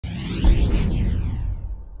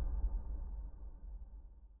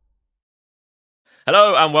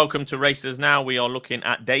Hello and welcome to Racers Now. We are looking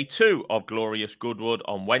at day 2 of Glorious Goodwood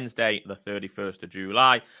on Wednesday, the 31st of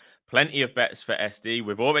July. Plenty of bets for SD.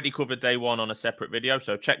 We've already covered day 1 on a separate video,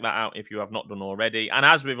 so check that out if you have not done already. And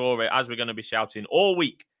as we're going to be shouting all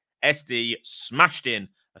week, SD smashed in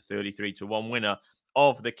a 33-1 winner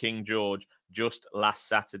of the King George just last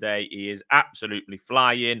Saturday. He is absolutely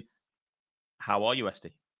flying. How are you,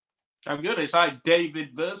 SD? I'm good. It's like David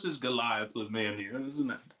versus Goliath with me and you,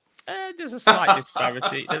 isn't it? There's a slight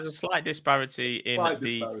disparity. There's a slight disparity in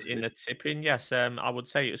Disparity. the tipping. Yes, I would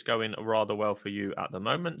say it's going rather well for you at the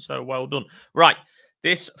moment. So well done. Right,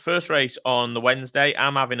 this first race on the Wednesday,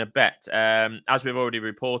 I'm having a bet. As we've already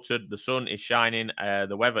reported, the sun is shining,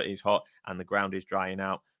 the weather is hot, and the ground is drying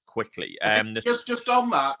out quickly. Just on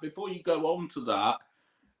that, before you go on to that,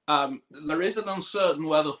 there is an uncertain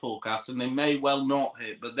weather forecast, and they may well not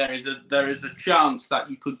hit, but there is a chance that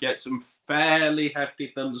you could get some fairly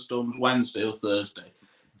hefty thunderstorms Wednesday or Thursday.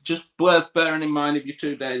 Just worth bearing in mind if you're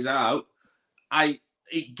 2 days out.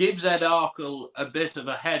 It gives Ed Arkle a bit of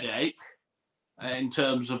a headache in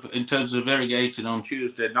terms of irrigating on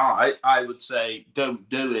Tuesday night. I would say don't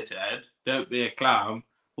do it, Ed. Don't be a clown.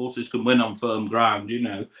 Horses can win on firm ground, you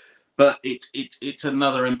know, but it's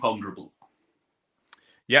another imponderable.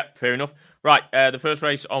 Yep, fair enough. Right, the first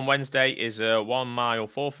race on Wednesday is a 1 mile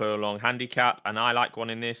 4 furlong handicap, and I like one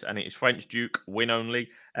in this, and it's French Duke, win only.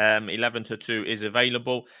 11-2 is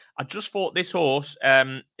available. I just thought this horse,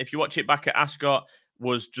 if you watch it back at Ascot,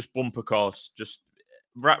 was just bumper cars. Just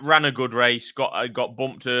ran a good race, got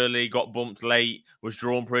bumped early, got bumped late, was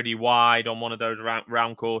drawn pretty wide on one of those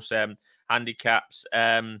round course handicaps.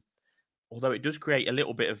 Although it does create a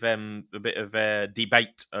little bit of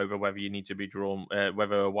debate over whether you need to be drawn,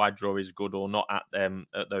 whether a wide draw is good or not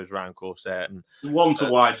at those round course. One to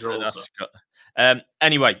wide draws.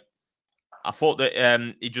 Anyway, I thought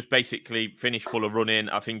that he just basically finished full of running.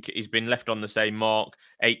 I think he's been left on the same mark.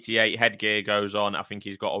 88 headgear goes on. I think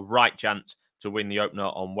he's got a right chance to win the opener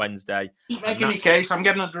on Wednesday. Making your case. I'm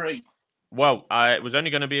getting a drink. Well, it was only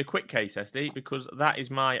going to be a quick case, SD, because that is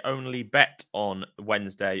my only bet on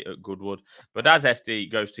Wednesday at Goodwood. But as SD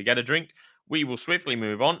goes to get a drink, we will swiftly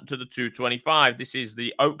move on to the 225. This is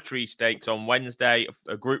the Oak Tree Stakes on Wednesday,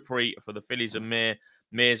 a Group 3 for the fillies and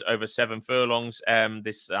mares over 7 furlongs. I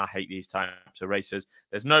hate these types of races.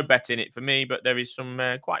 There's no bet in it for me, but there is some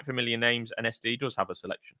quite familiar names, and SD does have a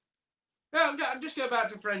selection. Yeah, just go back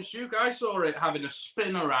to French Duke. I saw it having a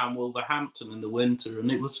spin around Wolverhampton in the winter, and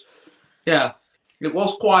it was... Yeah, it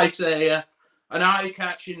was quite an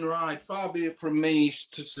eye-catching ride. Far be it from me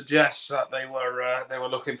to suggest that they were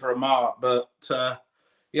looking for a mark, but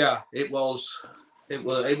yeah, it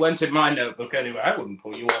went in my notebook anyway. I wouldn't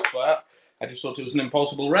put you off that. I just thought it was an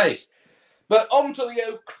impossible race. But on to the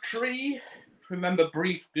Oak Tree. Remember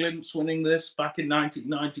Brief Glimpse winning this back in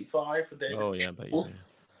 1995 for David. Oh yeah, basically.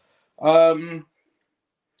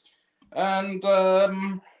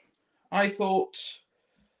 I thought,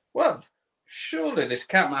 well, surely this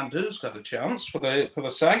Katmandu's got a chance for the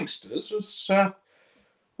Sangsters.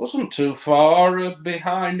 Wasn't too far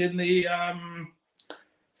behind in the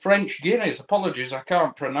French Guineas. Apologies, I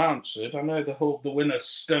can't pronounce it. I know the winner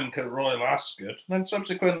stunk at Royal Ascot, and then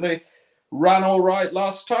subsequently ran all right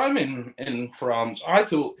last time in France. I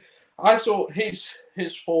thought her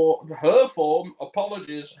form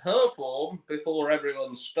before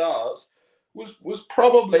everyone starts was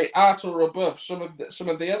probably at or above some of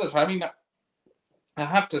the others. I mean, I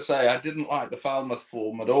have to say I didn't like the Falmouth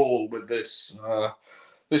form at all with this.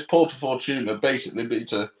 This Porta Fortuna basically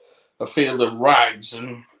beat a field of rags,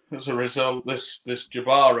 and as a result, this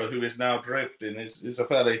Jabara, who is now drifting, is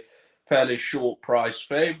a fairly short price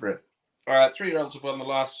favourite. 3-year-olds have won the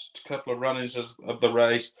last couple of runnings of the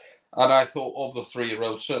race, and I thought of the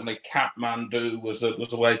 3-year-olds, certainly Katmandu was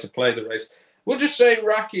the way to play the race. We'll just say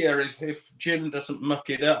Rakia, if Jim doesn't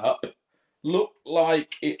muck it up, looked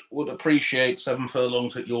like it would appreciate 7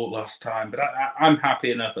 furlongs at York last time. But I'm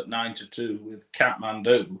happy enough at 9-2 with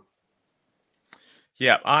Katmandu.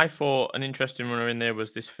 Yeah, I thought an interesting runner in there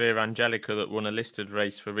was this Fair Angelica that won a listed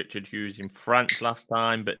race for Richard Hughes in France last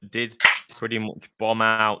time, but did pretty much bomb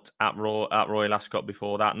out at Royal Ascot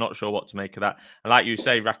before that. Not sure what to make of that. And like you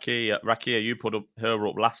say, Rakia, you put her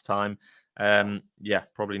up last time. Yeah,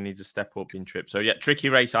 probably needs a step up in trip. So yeah, tricky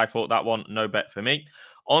race. I thought that one, no bet for me.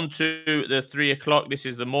 On to the 3 o'clock. This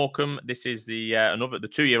is the Morecambe. This is the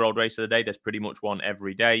 2-year-old race of the day. There's pretty much one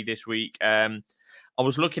every day this week. I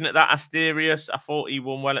was looking at that Asterius. I thought he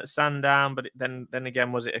won well at Sandown, but then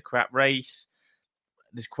again, was it a crap race?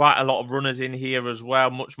 There's quite a lot of runners in here as well,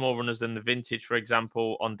 much more runners than the Vintage, for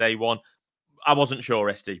example, on day one. I wasn't sure,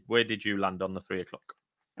 Esty. Where did you land on the 3 o'clock?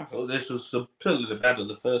 I thought this was certainly the better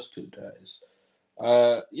the first 2 days.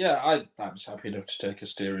 Yeah, I was happy enough to take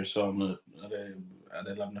Asterius on at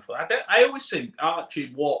 11 to 4. I always think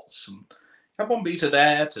Archie Watson. I won't beat it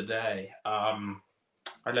there today.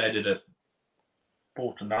 I laid it at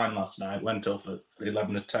 4 to 9 last night. Went off at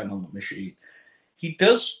 11 to 10 on the machine. He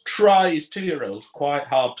does try his 2-year-olds quite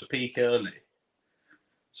hard to peak early.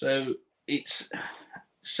 So it's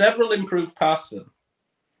several improved passing.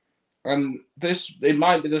 And it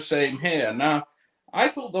might be the same here. Now, I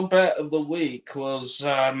thought the bet of the week was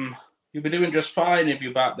you'll be doing just fine if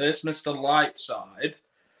you back this, Mr. Lightside.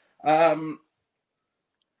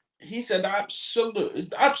 He's an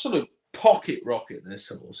absolute pocket rocket, this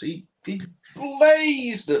horse. He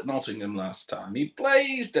blazed at Nottingham last time. He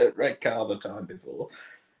blazed at Redcar the time before.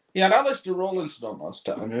 He had Alistair Rawlinson on last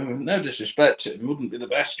time, who, no disrespect to him, wouldn't be the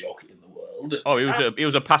best jockey in the world. Oh, he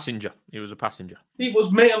was a passenger. He was a passenger. He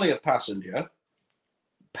was merely a passenger.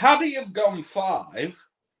 Paddy have gone 5.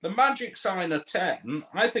 The magic sign of 10.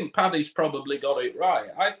 I think Paddy's probably got it right.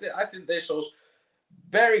 I think this horse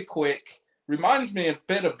very quick. Reminds me a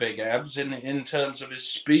bit of Big Ebs in terms of his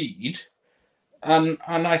speed. And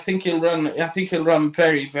I think he'll run. I think he'll run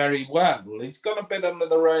very, very well. He's gone a bit under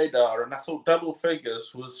the radar, and I thought double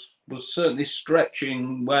figures was certainly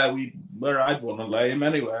stretching where I'd want to lay him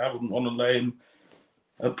anyway. I wouldn't want to lay him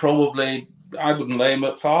I wouldn't lay him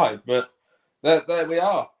at 5, but there we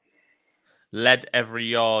are. Led every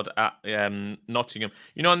yard at Nottingham.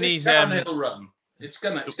 You know, on these downhill run, it's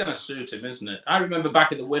gonna suit him, isn't it? I remember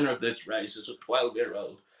back at the winner of this race as a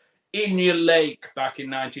 12-year-old. In your lake back in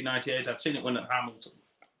 1998. I'd seen it win at Hamilton.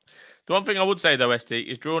 The one thing I would say, though, ST,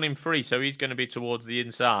 is drawn him free, so he's going to be towards the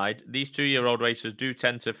inside. These 2-year-old racers do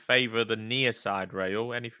tend to favour the near side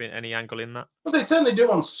rail. Any angle in that? Well, they certainly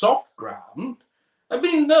do on soft ground. I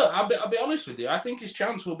mean, no, I'll be honest with you. I think his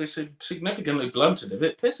chance will be significantly blunted. If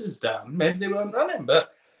it pisses down, maybe they won't run him.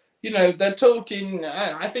 But, you know, they're talking...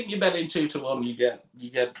 I think you bet in 2 to 1, you get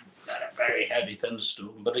a very heavy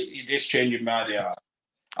thunderstorm, but it is changing my idea.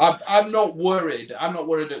 I'm not worried. I'm not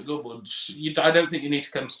worried at Goodwood. I don't think you need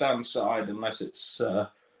to come stand side unless it's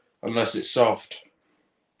soft.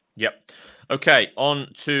 Yep. Okay, on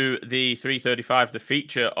to the 3:35. The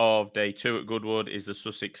feature of day 2 at Goodwood is the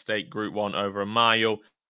Sussex State Group 1 over a mile.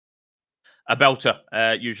 A belter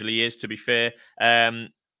usually is, to be fair.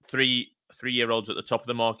 3-year-olds at the top of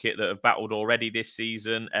the market that have battled already this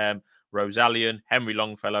season. Rosallion, Henry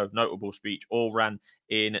Longfellow, Notable Speech, all ran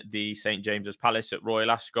in the St. James's Palace at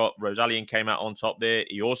Royal Ascot. Rosallion came out on top there.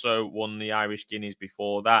 He also won the Irish Guineas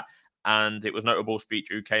before that. And it was Notable Speech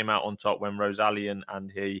who came out on top when Rosallion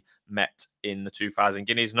and he met in the 2000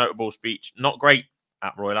 Guineas. Notable Speech, not great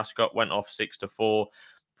at Royal Ascot, went off 6 to 4.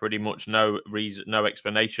 Pretty much no reason, no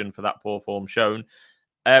explanation for that poor form shown.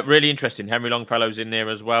 Really interesting. Henry Longfellow's in there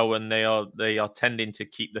as well, and they are tending to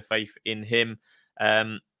keep the faith in him.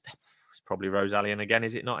 It's probably Rosallion again,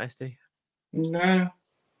 is it not, Esty? No.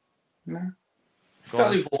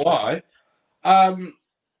 Tell you why. I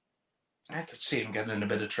could see him getting in a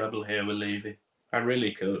bit of trouble here with Levy. I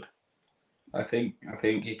really could. I think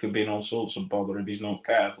he could be in all sorts of bother if he's not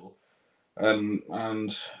careful. And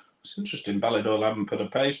it's interesting, Ballydoyle haven't put a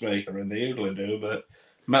pacemaker in. They usually do, but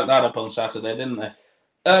met that up on Saturday, didn't they?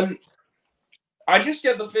 I just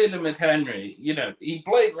get the feeling with Henry, you know, he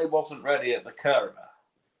blatantly wasn't ready at the Curragh.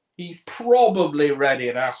 He's probably ready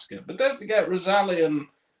at Ascot. But don't forget, Rosallion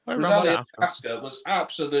Ascot was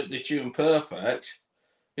absolutely tune perfect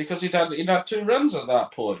because he'd had 2 runs at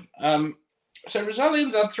that point. So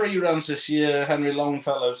Rosallion's had 3 runs this year. Henry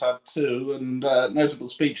Longfellow's had 2, and Notable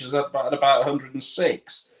Speeches at about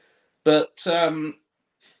 106. But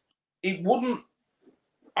it wouldn't.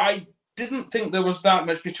 I didn't think there was that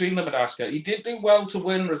much between them at Ascot. He did do well to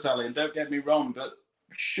win Rosallion, don't get me wrong, but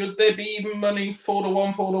should there be even money 4 to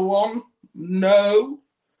 1, 4 to 1? No.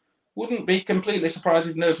 Wouldn't be completely surprised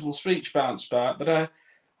if Notable Speech bounced back, but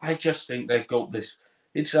I just think they've got this.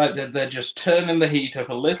 It's like they're just turning the heat up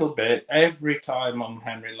a little bit every time on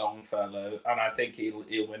Henry Longfellow, and I think he'll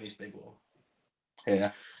win his big one.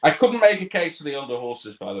 Yeah. I couldn't make a case for the older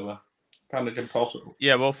horses, by the way. Found it impossible.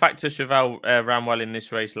 Yeah, well, Factor Cheval ran well in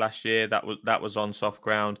this race last year. That was on soft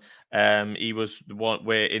ground. He was the one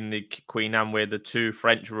where in the Queen Anne where the 2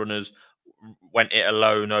 French runners went it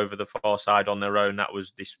alone over the far side on their own. That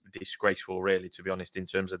was disgraceful, really, to be honest, in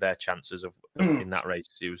terms of their chances of in that race.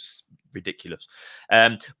 It was ridiculous.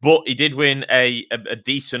 But he did win a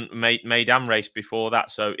decent Maid-Am race before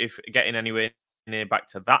that. So if getting anywhere near back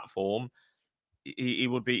to that form, he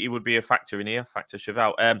would be a factor in here, Factor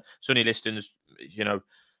Cheval. Sonny Liston's, you know,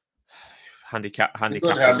 handicap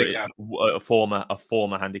Good handicap. a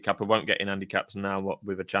former handicapper won't get in handicaps now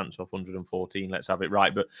with a chance of 114. Let's have it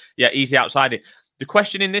right. But yeah, easy outside it. The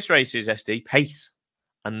question in this race is, SD, pace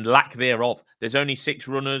and lack thereof. There's only 6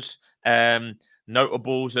 runners.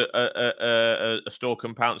 Notables a Stork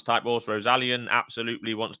and Pounce type horse. Rosalien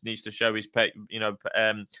absolutely needs to show his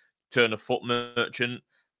turn of foot merchant.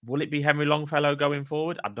 Will it be Henry Longfellow going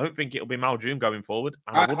forward? I don't think it'll be Maljoom going forward.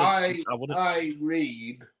 And I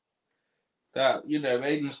read that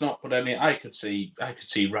Aiden's not put any. I could see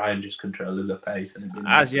Ryan just controlling the pace, and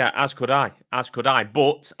as could I.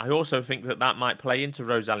 But I also think that might play into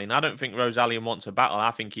Rosalien. I don't think Rosalien wants a battle. I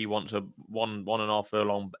think he wants a 1.5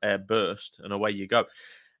 furlong burst, and away you go.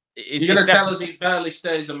 You're going to tell us he barely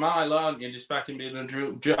stays a mile, aren't you? Despite him being I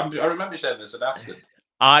remember you saying this at Ascot.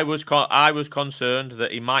 I was concerned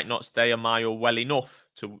that he might not stay a mile well enough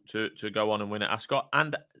to go on and win at Ascot,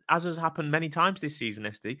 and as has happened many times this season,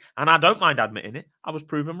 SD, and I don't mind admitting it, I was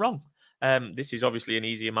proven wrong. This is obviously an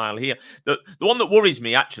easier mile here. The one that worries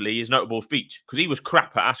me actually is Notable Speech, because he was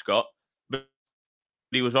crap at Ascot, but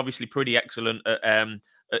he was obviously pretty excellent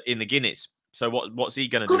in the Guinness. So what's he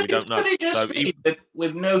going to do? We don't know.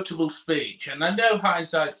 With Notable Speech, and I know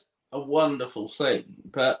hindsight's a wonderful thing,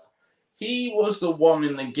 but he was the one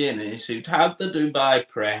in the Guinness who'd had the Dubai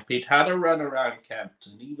prep. He'd had a run around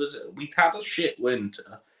Campton. We'd had a shit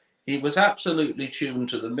winter. He was absolutely tuned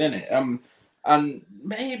to the minute. And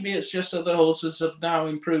maybe it's just that the horses have now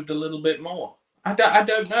improved a little bit more. I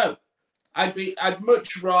don't know. I'd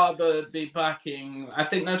much rather be backing. I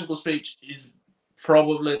think Notable Speech is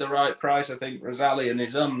probably the right price. I think Rosalien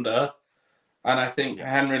is under, and I think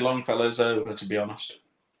Henry Longfellow's over, to be honest.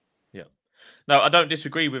 Yeah. No, I don't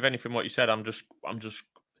disagree with anything what you said. I'm just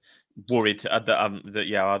worried that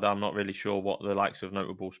I'm not really sure what the likes of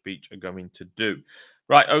Notable Speech are going to do.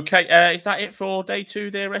 Right, okay. Is that it for day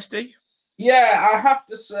 2 there, SD? Yeah, I have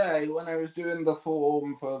to say, when I was doing the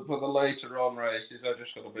form for the later on races, I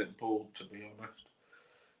just got a bit bored, to be honest.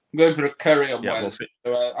 I'm going for a curry on Wednesday.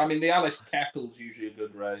 The Alice Keppel's usually a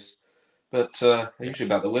good race, but usually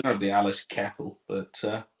about the winner of the Alice Keppel. But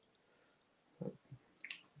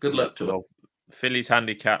good luck to it. Fillies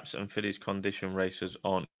handicaps and fillies condition races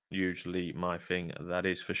aren't usually my thing, that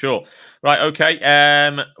is for sure. Right,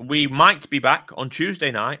 okay. We might be back on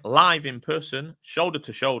Tuesday night, live in person, shoulder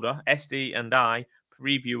to shoulder, SD and I,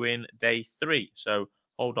 previewing day 3. So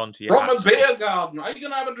hold on to your From a beer garden. Are you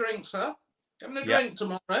going to have a drink, sir? Having a drink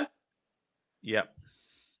tomorrow? Yep.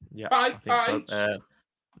 5 pints? So.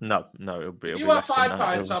 No, it'll be. You have 5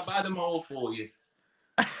 pints, I'll buy them all for you.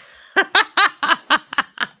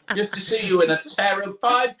 Just to see you in a terrible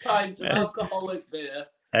 5 pints of alcoholic beer.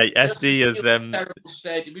 Hey, SD is terrible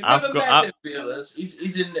state. If you've never met him, viewers,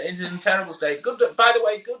 he's in terrible state. By the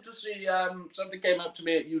way, good to see. Somebody came up to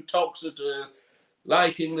me at Utoxeter,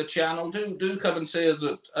 liking the channel. Do come and see us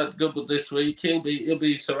at Goodwood this week. He'll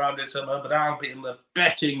be surrounded somewhere, but I'll be in the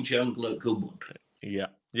betting jungle at Goodwood. Yeah.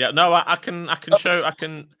 No, I can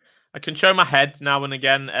show my head now and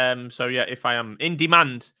again. So yeah, if I am in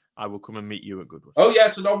demand, I will come and meet you at Goodwood. Oh,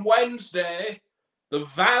 yes, and on Wednesday, the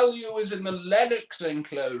value is in the Lennox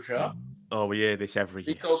enclosure. Oh, we hear this every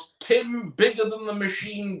year. Because Tim Bigger Than the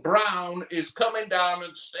Machine Brown is coming down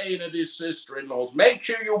and staying at his sister-in-law's. Make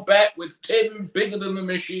sure you bet with Tim Bigger Than the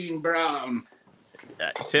Machine Brown.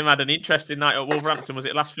 Tim had an interesting night at Wolverhampton. Was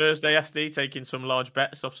it last Thursday, SD, taking some large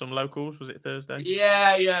bets off some locals? Was it Thursday?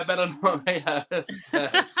 Yeah, better not. Yeah.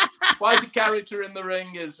 Quite a character in the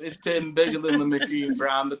ring is Tim Bigger Than the Machine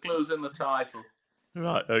Brown. The clue's in the title.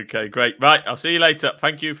 Right, okay, great. Right, I'll see you later.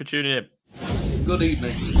 Thank you for tuning in. Good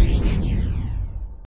evening.